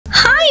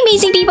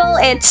amazing people,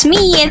 it's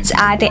me, it's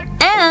Ate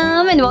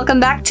M, and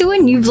welcome back to a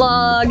new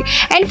vlog.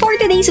 And for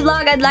today's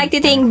vlog, I'd like to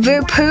thank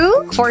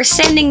Vupu for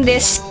sending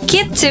this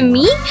kit to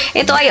me.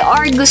 Ito ay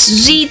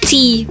Argus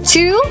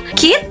GT2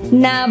 kit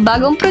na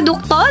bagong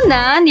produkto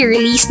na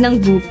ni-release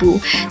ng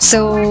Vupu.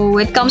 So,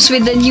 it comes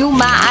with the new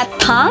Maat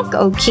tank,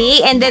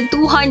 okay, and then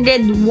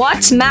 200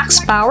 watts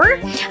max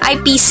power,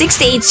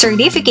 IP68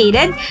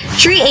 certificated,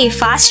 3A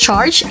fast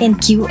charge,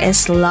 and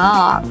QS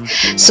lock.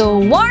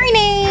 So,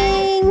 warning!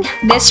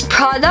 This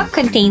product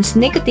contains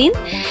nicotine,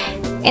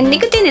 and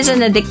nicotine is an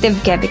addictive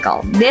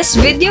chemical. This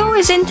video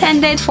is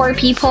intended for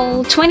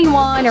people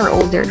 21 or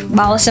older.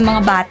 Bawal sa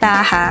mga bata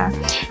ha.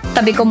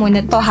 Tabi ko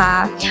muna to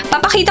ha.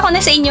 Papakita ko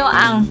na sa inyo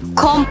ang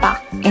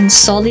compact and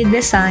solid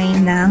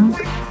design ng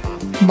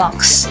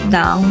box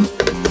ng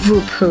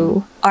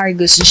Vupu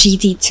Argus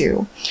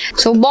GT2.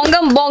 So,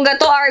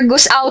 bonggang-bongga to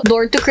Argus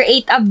Outdoor to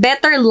create a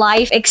better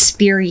life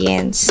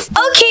experience.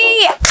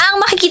 Okay, ang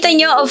makikita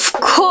nyo, of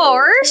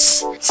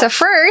course, sa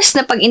first,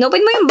 na pag inopen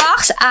mo yung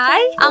box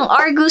ay ang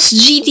Argus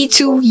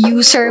GT2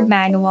 user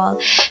manual.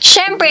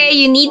 Syempre,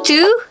 you need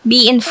to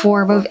be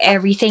informed of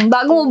everything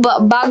bago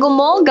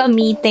mo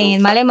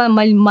gamitin. Mali mo,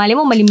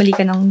 mali-mali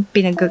ka ng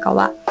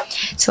pinaggagawa.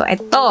 So,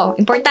 ito.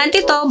 Importante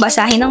to,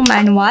 basahin ang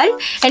manual.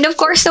 And of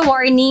course, the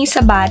warning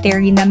sa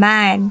battery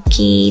naman.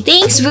 Okay,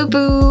 thanks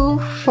Vupu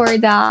for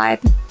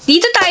that.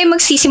 Dito tayo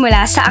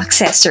magsisimula sa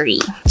accessory.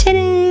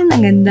 Tadaan!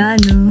 Ang ganda,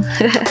 no?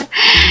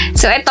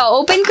 So, ito.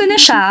 Open ko na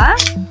siya.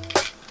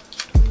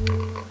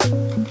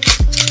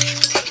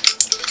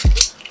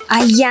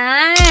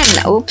 Ayan!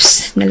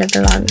 Oops,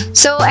 nalaglag.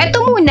 So, ito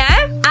muna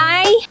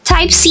ay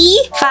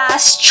Type-C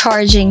fast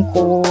charging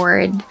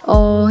cord.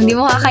 Oh, hindi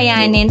mo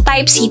kakayanin.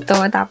 Type-C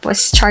to,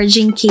 tapos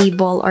charging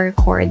cable or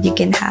cord, you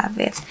can have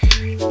it.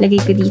 Lagay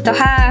ko dito,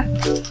 ha?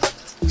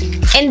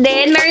 And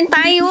then, meron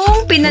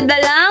tayong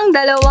pinadalang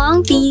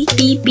dalawang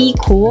TPP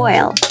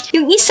coil.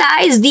 Yung isa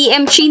is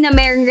DM3 na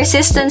merong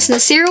resistance na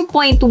 0.15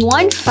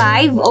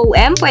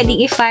 ohm.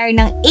 Pwedeng i-fire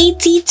ng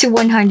 80 to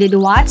 100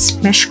 watts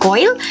mesh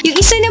coil. Yung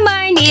isa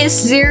naman is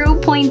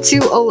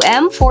 0.2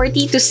 ohm,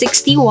 40 to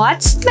 60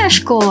 watts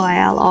mesh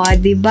coil. O,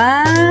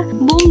 diba?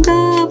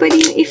 Bongga!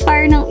 Pwedeng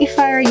i-fire ng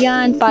i-fire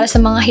yan para sa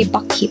mga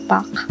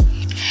hipak-hipak.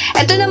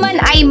 Ito naman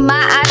ay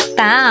Maat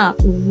tank.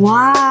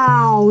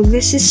 Wow!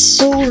 This is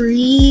so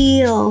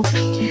real.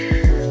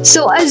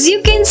 So, as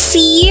you can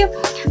see,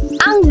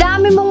 ang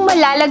dami mong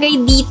malalagay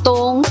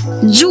ditong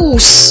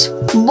juice.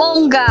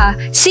 Bongga!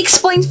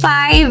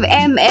 6.5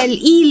 ml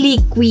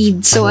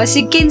e-liquid. So, as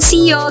you can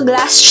see,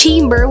 glass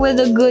chamber with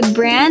a good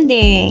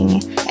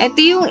branding. Ito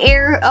yung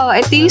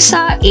ito yung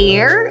sa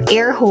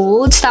air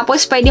holds.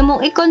 Tapos, pwede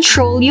mong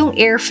i-control yung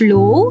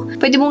airflow.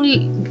 Pwede mong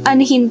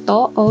anuhin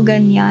to. O,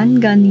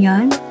 ganyan.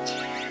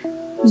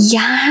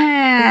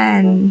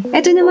 Yan!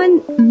 Ito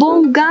naman,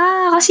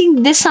 bongga! Kasi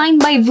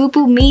designed by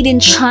Vupu, made in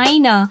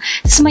China.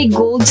 Tapos may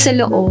gold sa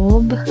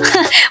loob.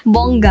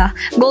 Bongga.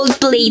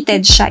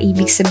 Gold-plated siya,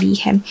 ibig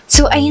sabihin.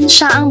 So, ayun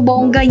siya ang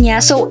bongga niya.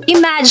 So,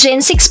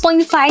 imagine,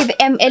 6.5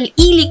 ml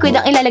e-liquid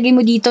ang ilalagay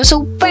mo dito.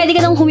 So, pwede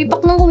ka nang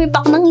humipak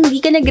nang hindi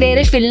ka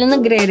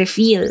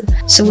nagre-refill.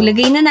 So,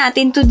 lagay na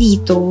natin to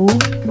dito.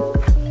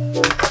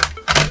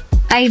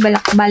 Ay,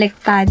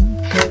 baliktad.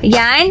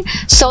 Ayan.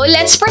 So,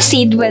 let's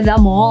proceed with the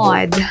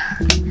mod.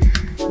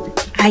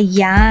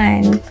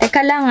 Ayan.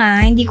 Teka lang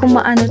hindi ko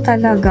maano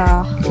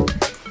talaga.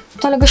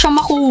 Talaga siya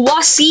makuha,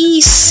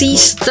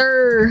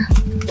 sister.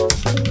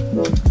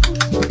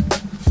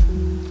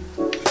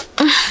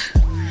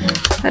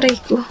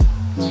 Aray ko.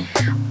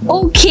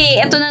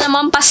 Okay, ito na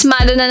naman,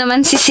 pasmado na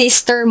naman si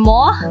sister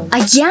mo.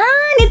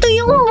 Ayan, ito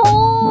yung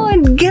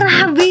mod.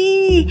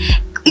 Grabe.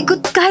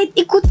 Kahit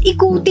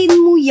ikut-ikutin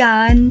mo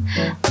yan,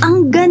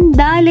 ang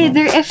ganda,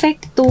 leather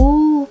effect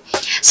to.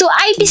 So,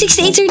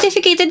 IP68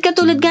 certificated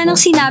katulad nga ng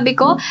sinabi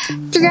ko,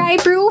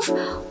 dry-proof,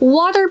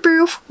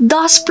 waterproof,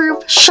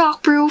 dust-proof,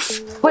 shock-proof,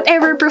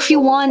 whatever proof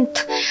you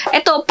want.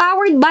 Ito,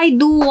 powered by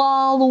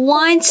dual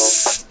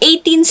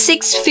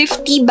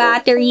 18650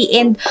 battery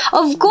and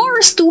of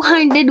course,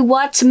 200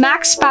 watts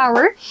max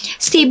power,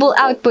 stable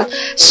output.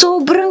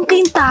 Sobrang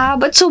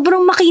kintab at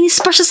sobrang makinis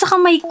pa siya sa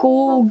kamay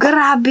ko.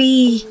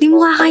 Grabe. Di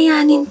mo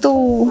kakayanin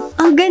to.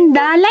 Ang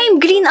ganda. Lime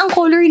green ang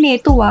color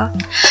nito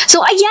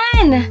So,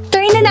 ayan.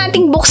 Try na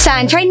nating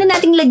buksan. Try na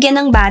nating lagyan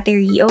ng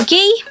battery.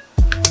 Okay?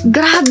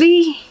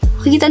 Grabe.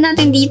 Makikita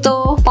natin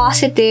dito,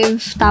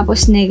 positive,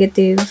 tapos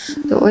negative.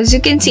 So, as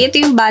you can see, ito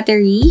yung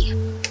battery.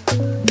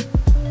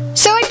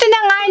 So, ito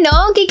na nga,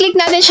 no? Kiklik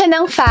natin siya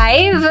ng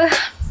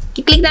 5.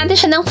 Kiklik natin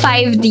siya ng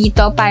 5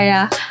 dito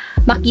para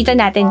makita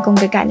natin kung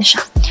gagana siya.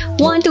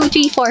 1, 2,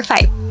 3, 4,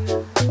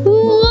 5.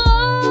 Wow!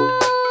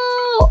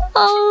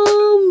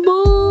 Ang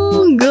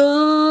bongga!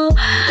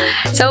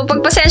 So,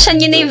 pagpasensya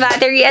nyo na yung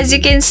battery, as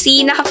you can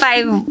see, naka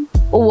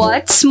 5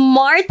 watts.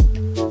 Smart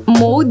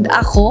mode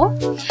ako.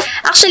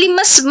 Actually,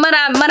 mas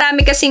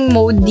marami kasing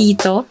mode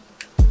dito.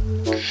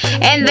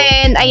 And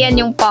then, ayan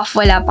yung puff,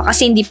 wala pa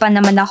kasi hindi pa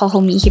naman ako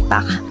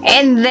humihipak.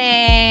 And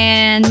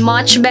then,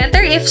 much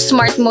better if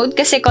smart mode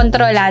kasi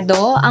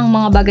kontrolado ang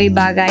mga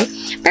bagay-bagay.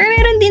 Pero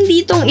meron din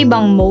ditong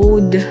ibang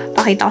mode.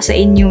 Pakita ko sa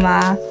inyo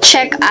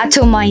check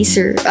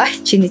atomizer. Ay,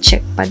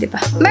 chine-check pa,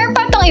 diba? Meron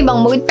pa tong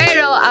ibang mode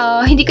pero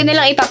hindi ko na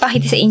lang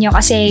ipapakita sa inyo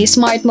kasi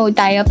smart mode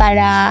tayo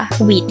para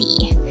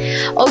witty.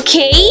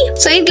 Okay?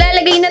 So,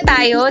 iglalagay na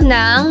tayo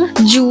ng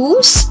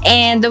juice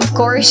and of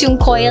course, yung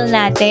coil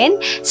natin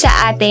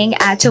sa ating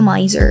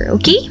atomizer.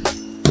 Okay?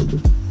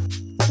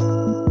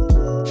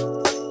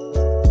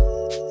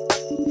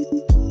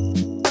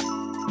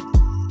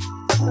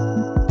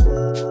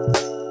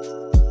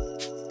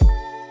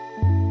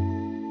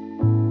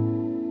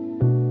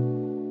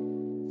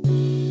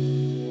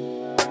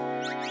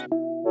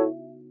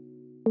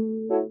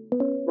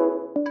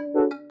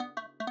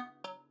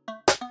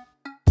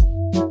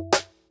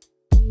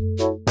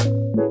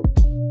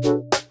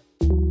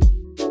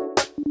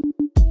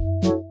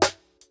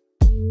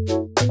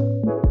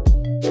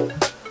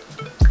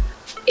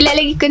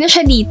 Ilalagay ko na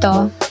siya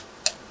dito.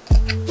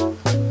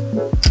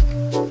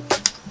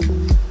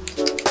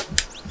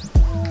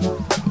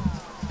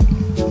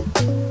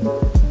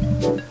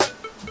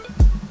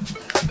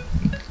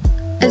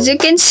 As you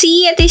can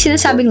see, ito yung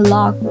sinasabing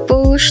lock.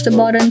 Push the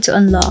button to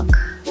unlock.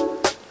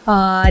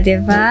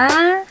 Diba?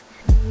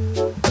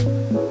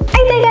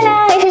 Ay, teka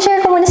lang!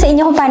 I-share ko muna sa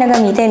inyo kung paano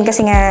gamitin.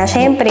 Kasi nga,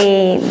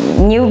 syempre,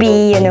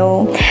 newbie, you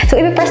know. So,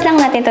 ipipress lang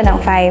natin to ng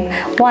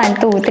 5.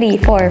 1, 2, 3,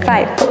 4,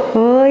 5.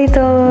 Uy,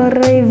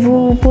 taray,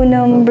 Vupo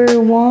number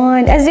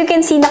 1. As you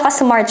can see,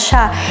 naka-smart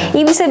siya.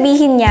 Ibig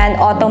sabihin yan,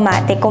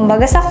 automatic.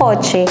 Kumbaga sa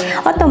kotse,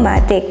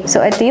 automatic.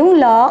 So, ito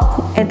yung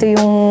lock, ito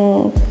yung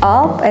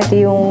up,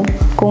 ito yung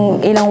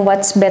kung ilang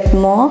watts bet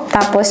mo.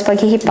 Tapos, pag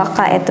hihipak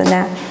ka, ito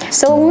na.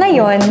 So,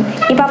 ngayon,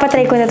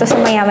 ipapatry ko na to sa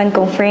mayaman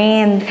kong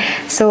friend.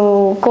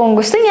 So, kung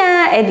gusto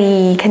niya,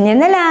 edi kanya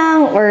na lang.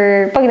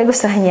 Or pag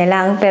nagustuhan niya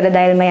lang. Pero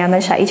dahil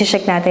mayaman siya,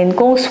 i-check natin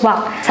kung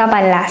swak sa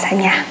panlasa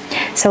niya.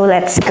 So,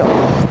 let's go.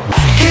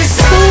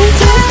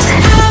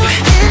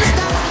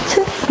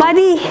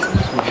 Buddy!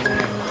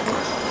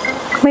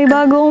 May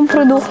bago akong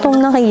produktong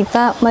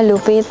nakita.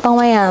 Malupit, pang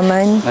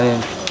mayaman. Ayun.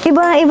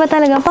 Iba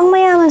talaga. Pang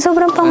mayaman.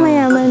 Sobrang pang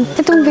mayaman.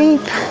 Itong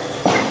vape.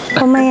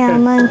 Pang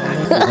mayaman.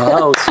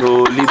 Wow,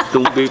 solid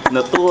tong vape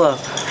na to ah.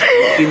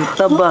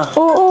 Kinta ba?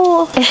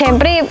 Oo. Eh,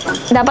 syempre,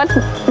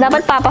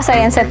 dapat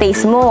papasayan sa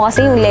taste mo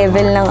kasi yung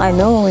level ng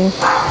ano eh.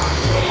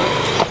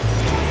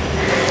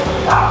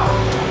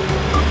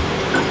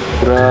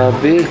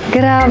 Grabe.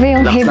 Grabe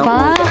yung Lakas ng hipa.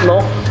 usok, no?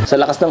 Sa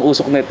lakas ng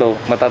usok nito,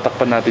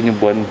 matatakpan natin yung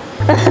buwan.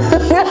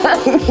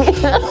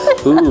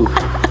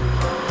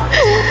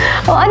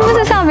 Oh, ano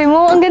masasabi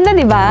mo? Ang ganda,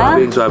 di ba?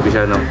 Grabe yung swabe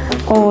siya, no?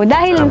 Oh,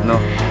 dahil... Sarap, no?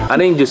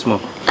 Ano yung juice mo?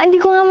 Hindi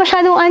ko nga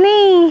masyadong ano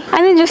eh.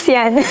 Ano juice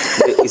yan?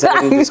 Isa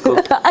lang yung juice ko.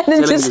 Ano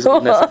juice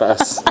mo? Nasa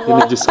taas. Yun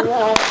yung juice ko.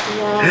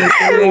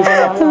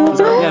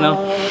 Sarap niya, no?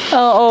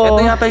 Oo. Ito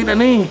yata yung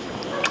ano eh.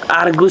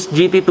 Argus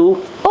GT2.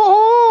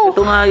 Oo.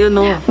 Ito nga yun,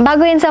 no?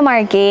 Bago yan sa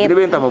market.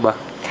 Binibenta mo ba?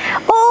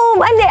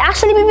 Oo. Hindi.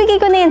 Actually, bibigay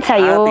ko na yan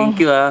sa'yo.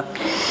 Thank you, ah.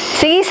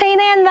 Sige, sa'yo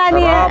na yan,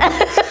 buddy. Sarap.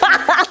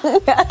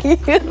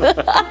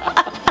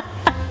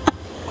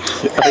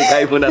 Okay,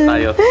 kain muna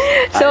tayo.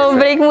 So,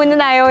 break muna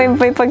tayo.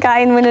 May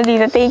pagkain muna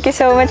dito. Thank you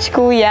so much,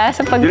 Kuya,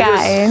 sa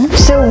pagkain.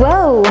 So,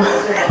 wow!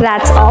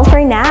 That's all for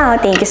now.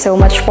 Thank you so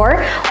much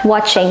for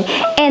watching.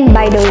 And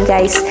by the way,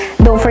 guys,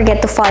 don't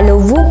forget to follow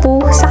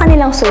Vupo sa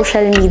kanilang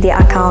social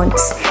media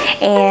accounts.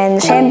 And,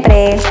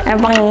 syempre,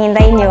 ano pang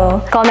hinihintay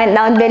nyo? Comment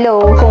down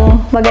below kung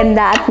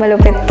maganda at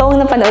malupit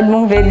tong napanood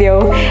mong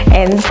video.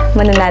 And,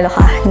 mananalo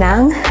ka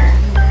ng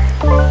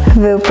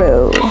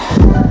Vupo.